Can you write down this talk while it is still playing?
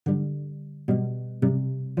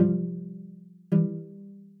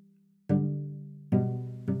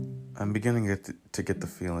I'm beginning to get the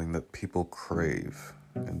feeling that people crave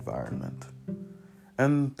environment.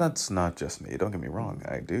 And that's not just me, don't get me wrong,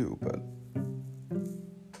 I do, but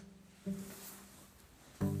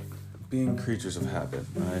being creatures of habit,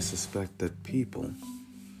 I suspect that people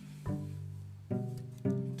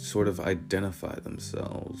sort of identify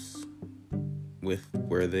themselves with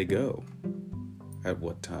where they go, at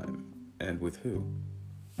what time, and with who.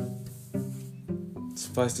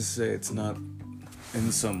 Suffice to say, it's not in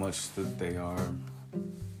so much that they are,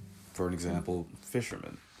 for an example,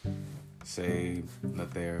 fishermen. Say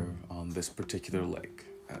that they're on this particular lake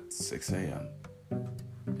at 6 a.m.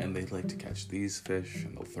 and they'd like to catch these fish,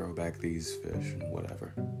 and they'll throw back these fish, and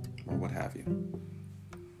whatever, or what have you.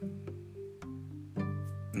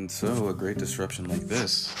 And so, a great disruption like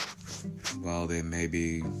this, while they may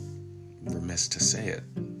be remiss to say it,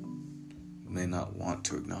 may not want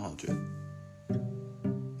to acknowledge it,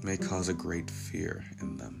 may cause a great fear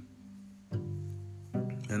in them.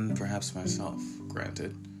 And perhaps myself,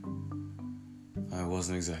 granted. I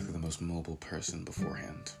wasn't exactly the most mobile person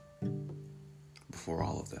beforehand. Before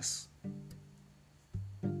all of this.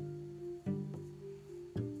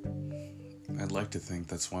 I'd like to think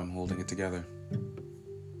that's why I'm holding it together.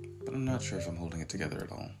 But I'm not sure if I'm holding it together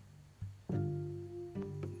at all.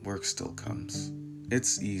 Work still comes.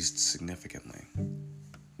 It's eased significantly.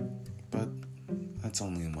 But that's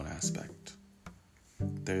only in one aspect.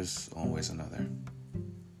 There's always another.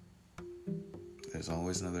 There's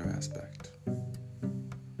always another aspect.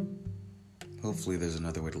 Hopefully there's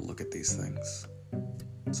another way to look at these things.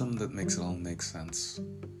 Something that makes it all make sense.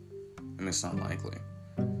 And it's not likely.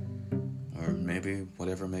 Or maybe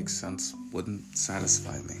whatever makes sense wouldn't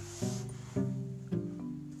satisfy me.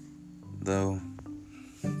 Though,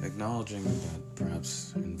 acknowledging that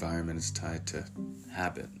perhaps environment is tied to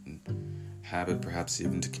habit, and habit perhaps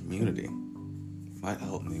even to community, might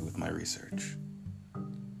help me with my research.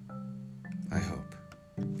 I hope.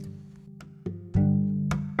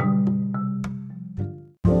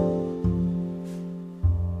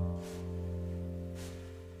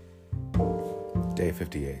 Day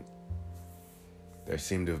 58. There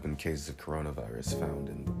seem to have been cases of coronavirus found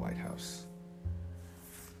in the White House.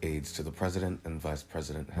 Aides to the president and vice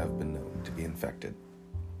president have been known to be infected.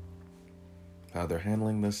 How they're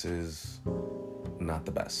handling this is not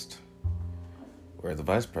the best. Where the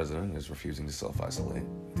vice president is refusing to self-isolate,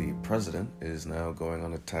 the president is now going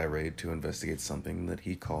on a tirade to investigate something that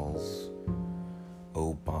he calls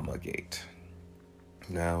Obamagate.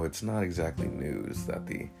 Now, it's not exactly news that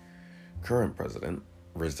the current president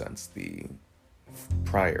resents the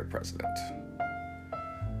prior president.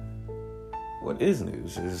 What is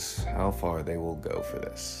news is how far they will go for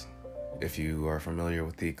this. If you are familiar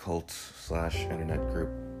with the cult/internet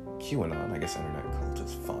group QAnon, I guess internet cult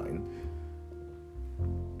is fine,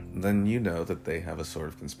 then you know that they have a sort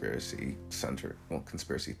of conspiracy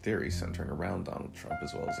theory centering around Donald Trump,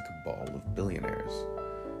 as well as a cabal of billionaires.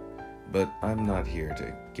 But I'm not here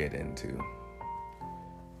to get into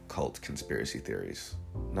cult conspiracy theories.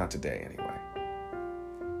 Not today, anyway.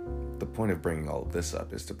 The point of bringing all of this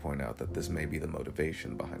up is to point out that this may be the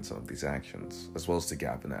motivation behind some of these actions, as well as to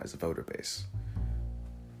galvanize a voter base.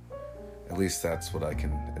 At least that's what I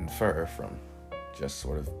can infer from just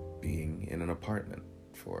sort of being in an apartment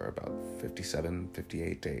for about 57,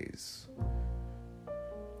 58 days.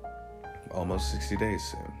 Almost 60 days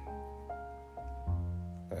soon.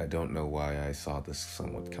 I don't know why I saw this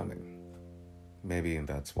somewhat coming. Maybe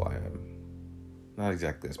that's why I'm not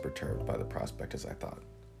exactly as perturbed by the prospect as I thought.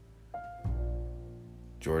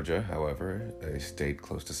 Georgia, however, a state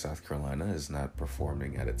close to South Carolina, is not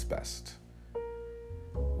performing at its best.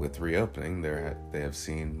 With reopening, they have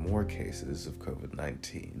seen more cases of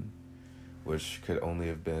COVID-19, which could only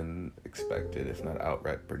have been expected, if not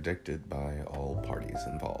outright predicted, by all parties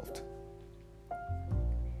involved.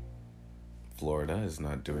 Florida is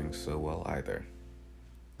not doing so well either.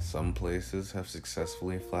 Some places have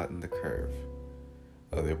successfully flattened the curve.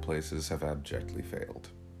 Other places have abjectly failed.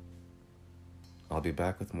 I'll be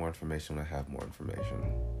back with more information when I have more information.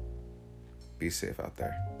 Be safe out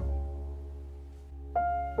there.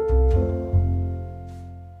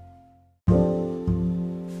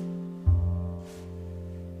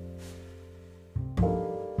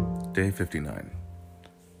 Day 59.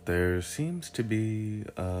 There seems to be,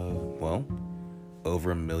 over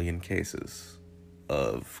 1 million cases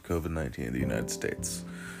of COVID-19 in the United States.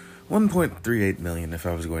 1.38 million if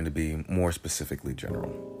I was going to be more specifically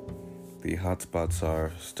general. The hotspots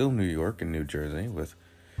are still New York and New Jersey, with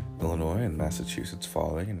Illinois and Massachusetts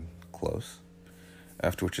following and close,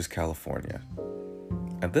 after which is California.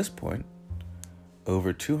 At this point,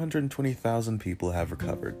 over 220,000 people have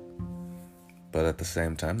recovered, But at the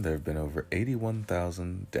same time, there have been over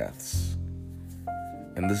 81,000 deaths.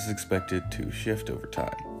 And this is expected to shift over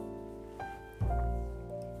time.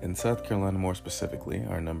 In South Carolina, more specifically,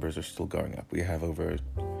 our numbers are still going up. We have over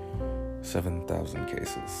 7,000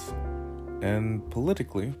 cases. And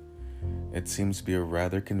politically, it seems to be a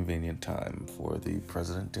rather convenient time for the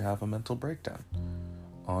president to have a mental breakdown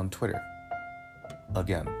on Twitter.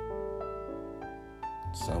 Again.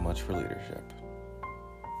 So much for leadership.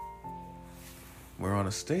 We're on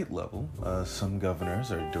a state level. Some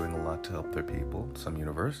governors are doing a lot to help their people. Some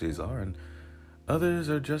universities are, and others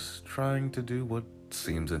are just trying to do what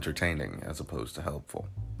seems entertaining as opposed to helpful.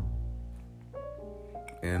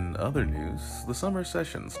 In other news, the summer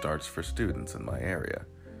session starts for students in my area.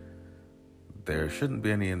 There shouldn't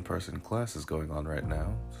be any in-person classes going on right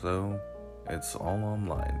now, so it's all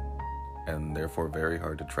online, and therefore very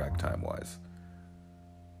hard to track time-wise.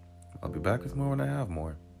 I'll be back with more when I have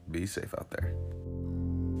more. Be safe out there.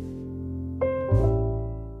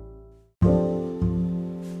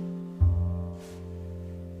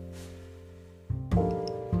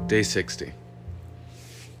 Day 60.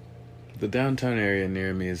 The downtown area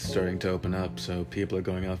near me is starting to open up, so people are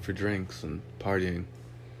going out for drinks and partying.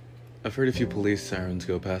 I've heard a few police sirens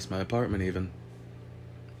go past my apartment even.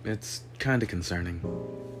 It's kinda concerning.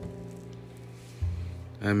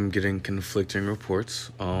 I'm getting conflicting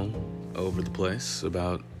reports all over the place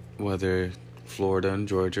about whether Florida and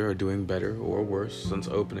Georgia are doing better or worse since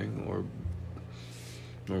opening, or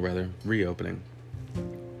rather, reopening.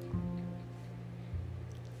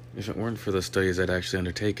 If it weren't for the studies I'd actually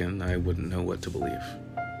undertaken, I wouldn't know what to believe.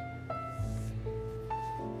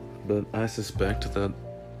 But I suspect that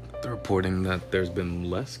the reporting that there's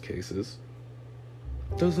been less cases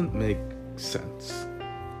doesn't make sense.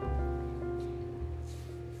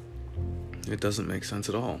 It doesn't make sense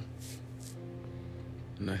at all.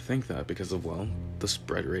 And I think that because of, well, the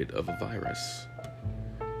spread rate of a virus.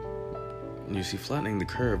 You see, flattening the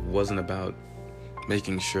curve wasn't about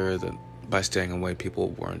making sure that by staying away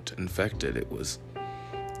people weren't infected. It was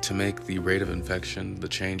to make the rate of infection, the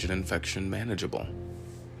change in infection, manageable.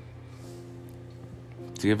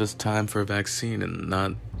 To give us time for a vaccine and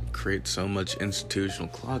not create so much institutional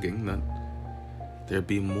clogging that there'd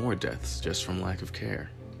be more deaths just from lack of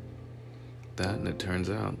care. That, and it turns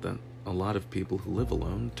out that a lot of people who live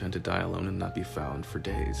alone tend to die alone and not be found for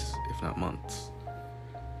days, if not months.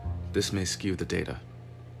 This may skew the data.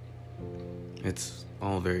 It's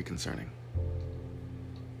all very concerning.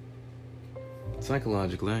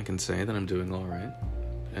 Psychologically, I can say that I'm doing all right,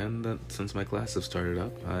 and that since my class have started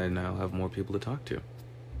up, I now have more people to talk to.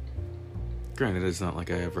 Granted, it's not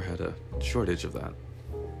like I ever had a shortage of that.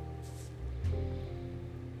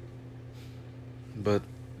 But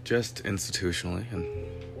just institutionally, and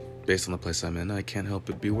based on the place I'm in, I can't help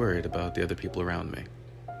but be worried about the other people around me.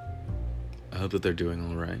 I hope that they're doing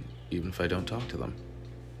all right, even if I don't talk to them.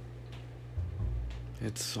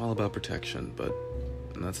 It's all about protection, but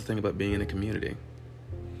that's the thing about being in a community.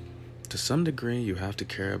 To some degree, you have to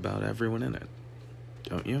care about everyone in it,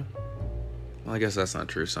 don't you? Well, I guess that's not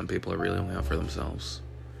true. Some people are really only out for themselves.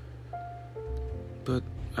 But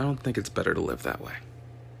I don't think it's better to live that way.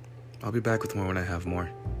 I'll be back with more when I have more.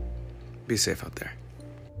 Be safe out there.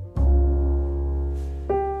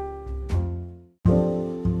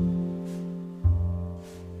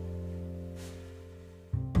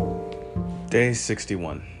 Day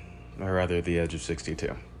 61, or rather the edge of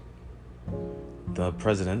 62. The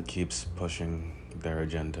president keeps pushing their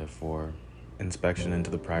agenda for inspection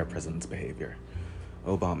into the prior president's behavior,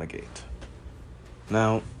 Obamagate.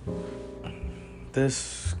 Now,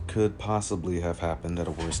 this could possibly have happened at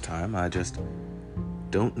a worse time. I just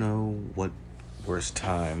don't know what worse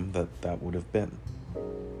time that would have been.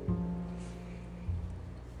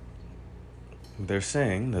 They're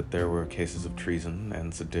saying that there were cases of treason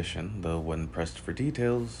and sedition, though when pressed for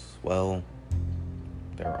details, well,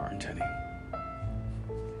 there aren't any.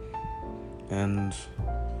 And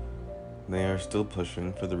they are still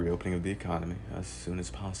pushing for the reopening of the economy as soon as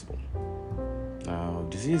possible. Now,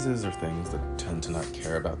 diseases are things that tend to not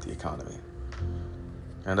care about the economy.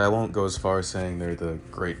 And I won't go as far as saying they're the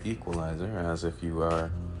great equalizer, as if you are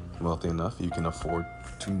wealthy enough, you can afford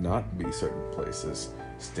to not be certain places,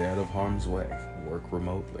 stay out of harm's way, work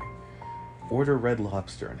remotely, order Red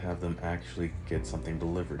Lobster and have them actually get something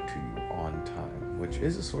delivered to you on time, which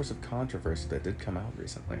is a source of controversy that did come out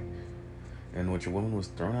recently, in which a woman was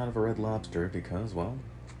thrown out of a Red Lobster because, well,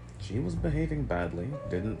 she was behaving badly,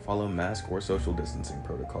 didn't follow mask or social distancing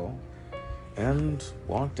protocol, and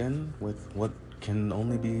walked in with what can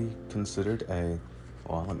only be considered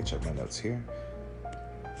let me check my notes here,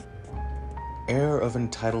 air of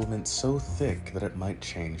entitlement so thick that it might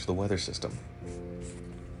change the weather system.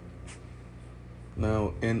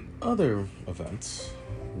 Now, in other events,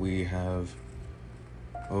 we have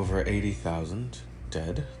over 80,000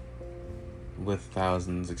 dead, with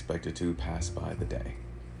thousands expected to pass by the day.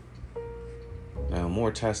 Now,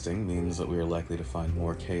 more testing means that we are likely to find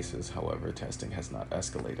more cases, however, testing has not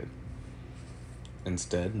escalated.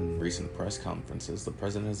 Instead, in recent press conferences, the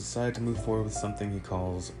president has decided to move forward with something he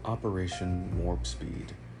calls Operation Warp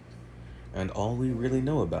Speed. And all we really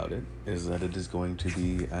know about it is that it is going to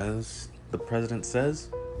be, as the president says,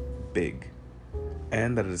 big.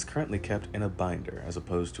 And that it is currently kept in a binder as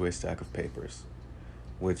opposed to a stack of papers,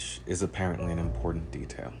 which is apparently an important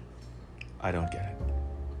detail. I don't get it.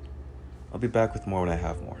 I'll be back with more when I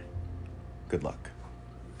have more. Good luck.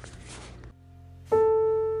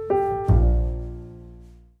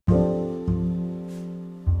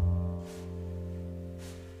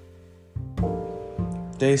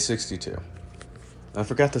 Day 62. I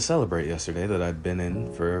forgot to celebrate yesterday that I'd been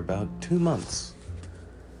in for about 2 months.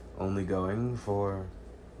 Only going for,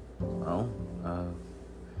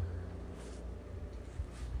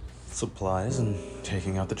 supplies and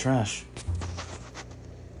taking out the trash.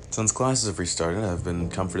 Since classes have restarted, I've been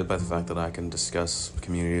comforted by the fact that I can discuss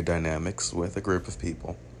community dynamics with a group of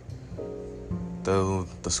people. Though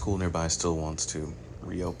the school nearby still wants to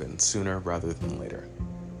reopen sooner rather than later.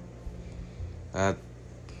 That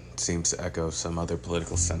seems to echo some other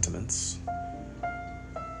political sentiments.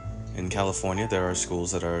 In California, there are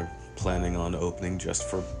schools that are planning on opening just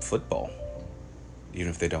for football, even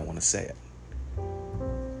if they don't want to say it.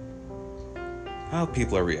 How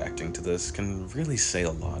people are reacting to this can really say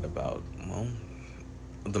a lot about,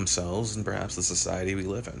 themselves and perhaps the society we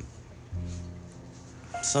live in.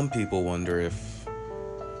 Some people wonder if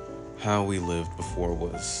how we lived before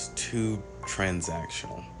was too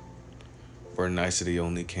transactional, where nicety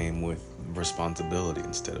only came with responsibility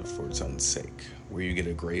instead of for its own sake, where you get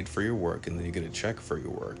a grade for your work and then you get a check for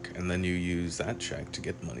your work, and then you use that check to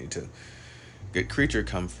get money to get creature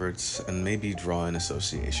comforts and maybe draw in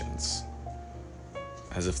associations.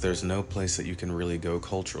 As if there's no place that you can really go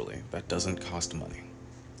culturally that doesn't cost money,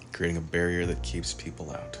 creating a barrier that keeps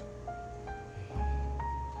people out.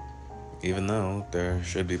 Even though there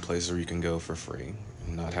should be places where you can go for free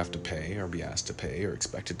and not have to pay or be asked to pay or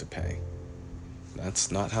expected to pay.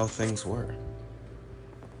 That's not how things were.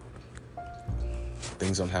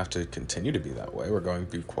 Things don't have to continue to be that way. We're going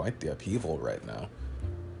through quite the upheaval right now.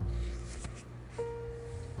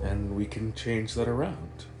 And we can change that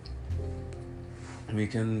around. We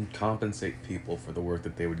can compensate people for the work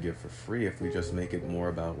that they would give for free if we just make it more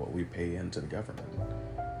about what we pay into the government.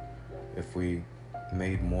 If we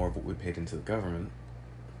made more of what we paid into the government,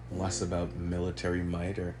 less about military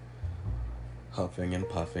might or huffing and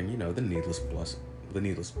puffing, the needless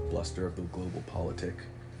bluster of the global politic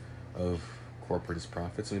of corporatist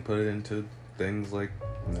profits, and we put it into things like,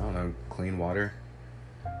 clean water,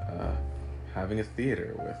 having a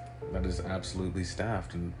theater that is absolutely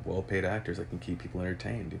staffed and well-paid actors that can keep people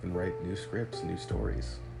entertained, even write new scripts, new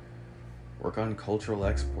stories, work on cultural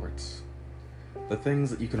exports, the things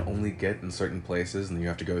that you can only get in certain places, and you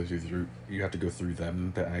have to go through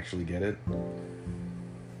them to actually get it.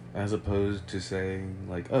 As opposed to saying,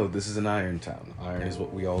 this is an iron town. Iron is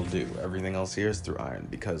what we all do. Everything else here is through iron.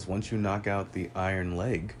 Because once you knock out the iron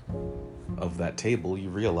leg of that table, you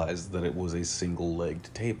realize that it was a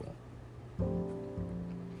single-legged table.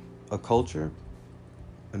 A culture,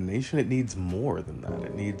 a nation, it needs more than that.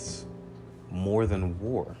 It needs more than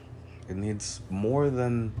war. It needs more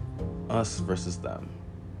than us versus them.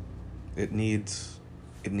 It needs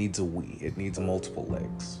a we. It needs multiple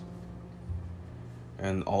legs.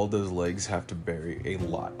 And all those legs have to bear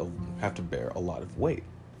a lot of weight.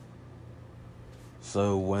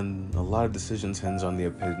 So when a lot of decisions hinge on the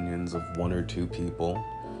opinions of one or two people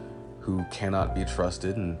who cannot be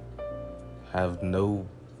trusted and have no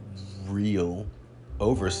real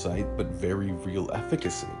oversight but very real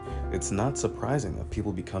efficacy, it's not surprising that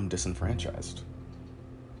people become disenfranchised.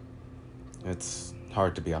 It's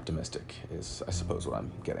hard to be optimistic, is I suppose what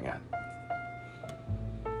I'm getting at.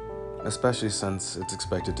 Especially since it's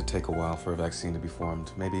expected to take a while for a vaccine to be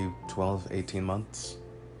formed. Maybe 12, 18 months.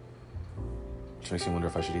 Which makes me wonder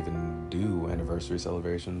if I should even do anniversary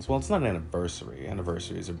celebrations. Well, it's not an anniversary.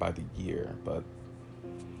 Anniversaries are by the year, but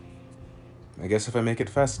I guess if I make it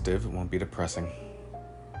festive, it won't be depressing.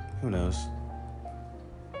 Who knows?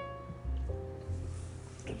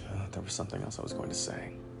 There was something else I was going to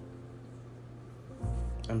say.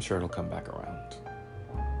 I'm sure it'll come back around.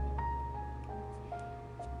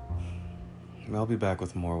 I'll be back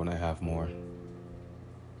with more when I have more.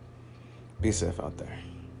 Be safe out there.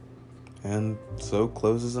 And so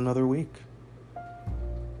closes another week.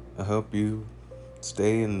 I hope you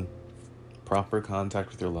stay in proper contact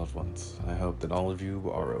with your loved ones. I hope that all of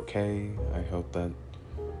you are okay. I hope that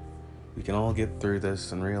we can all get through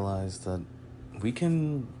this and realize that we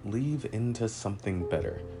can leave into something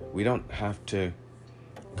better. We don't have to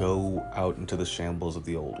go out into the shambles of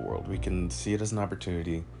the old world. We can see it as an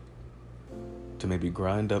opportunity to maybe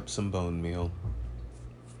grind up some bone meal,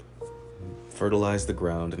 fertilize the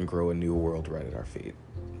ground, and grow a new world right at our feet.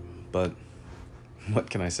 But what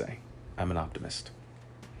can I say? I'm an optimist.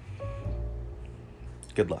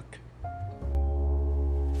 Good luck.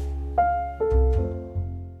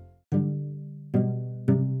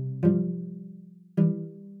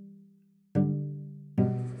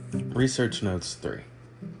 Research Notes 3.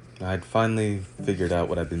 I'd finally figured out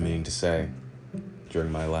what I'd been meaning to say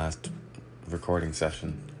during my last recording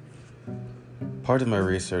session. Part of my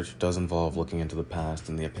research does involve looking into the past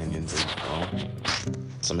and the opinions of,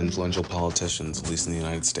 some influential politicians, at least in the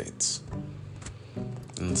United States.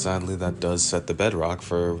 And sadly, that does set the bedrock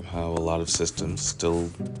for how a lot of systems still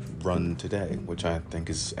run today, which I think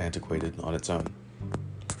is antiquated on its own.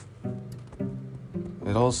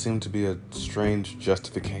 It all seemed to be a strange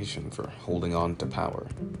justification for holding on to power,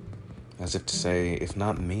 as if to say, if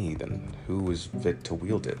not me, then who is fit to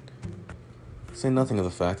wield it? Say nothing of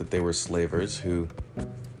the fact that they were slavers who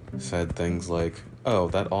said things like, oh,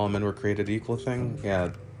 that all men were created equal thing?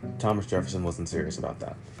 Yeah, Thomas Jefferson wasn't serious about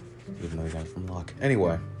that, even though he got it from Locke.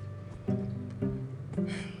 Anyway,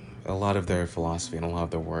 a lot of their philosophy and a lot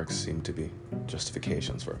of their works seem to be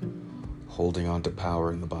justifications for holding on to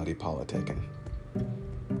power in the body politic and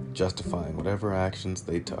justifying whatever actions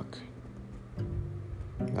they took,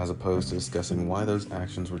 as opposed to discussing why those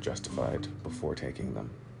actions were justified before taking them.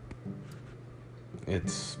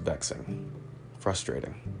 It's vexing,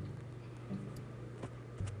 frustrating,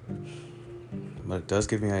 but it does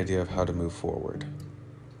give me an idea of how to move forward.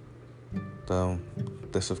 Though,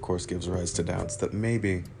 this of course gives rise to doubts that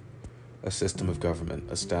maybe a system of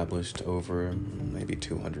government established over maybe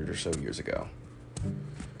 200 or so years ago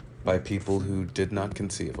by people who did not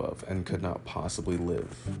conceive of and could not possibly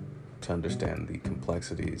live to understand the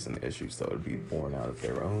complexities and issues that would be born out of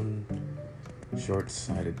their own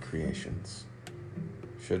short-sighted creations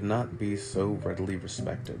should not be so readily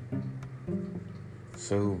respected,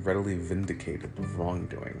 so readily vindicated of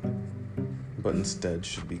wrongdoing, but instead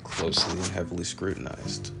should be closely and heavily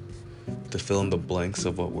scrutinized to fill in the blanks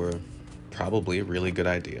of what were probably really good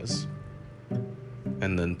ideas,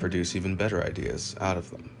 and then produce even better ideas out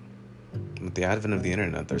of them. With the advent of the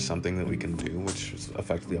internet, there's something that we can do, which is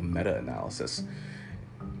effectively a meta-analysis,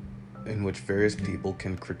 in which various people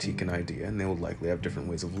can critique an idea, and they will likely have different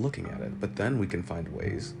ways of looking at it, but then we can find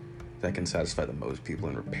ways that can satisfy the most people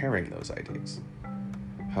in repairing those ideas.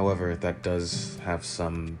 However, that does have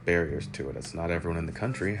some barriers to it, as not everyone in the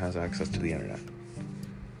country has access to the internet,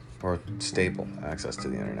 or stable access to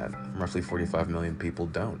the internet. Roughly 45 million people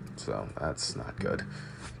don't, so that's not good.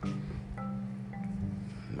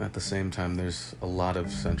 At the same time, there's a lot of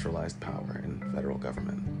centralized power in federal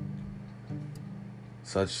government,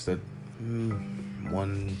 such that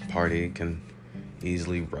one party can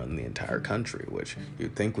easily run the entire country, which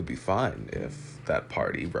you'd think would be fine if that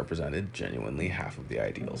party represented genuinely half of the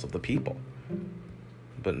ideals of the people.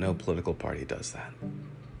 But no political party does that.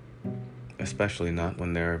 Especially not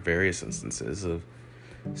when there are various instances of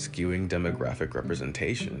skewing demographic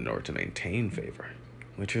representation in order to maintain favor,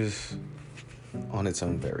 which is on its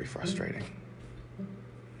own very frustrating.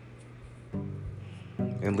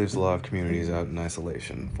 It leaves a lot of communities out in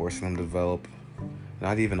isolation, forcing them to develop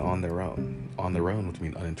not even on their own. On their own would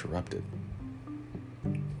mean uninterrupted,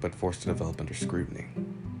 but forced to develop under scrutiny,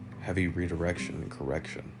 heavy redirection and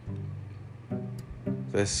correction.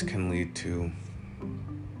 This can lead to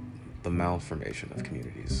the malformation of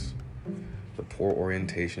communities, the poor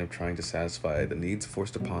orientation of trying to satisfy the needs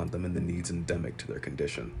forced upon them and the needs endemic to their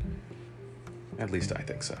condition. At least I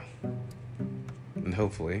think so. And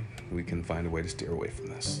hopefully, we can find a way to steer away from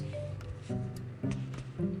this.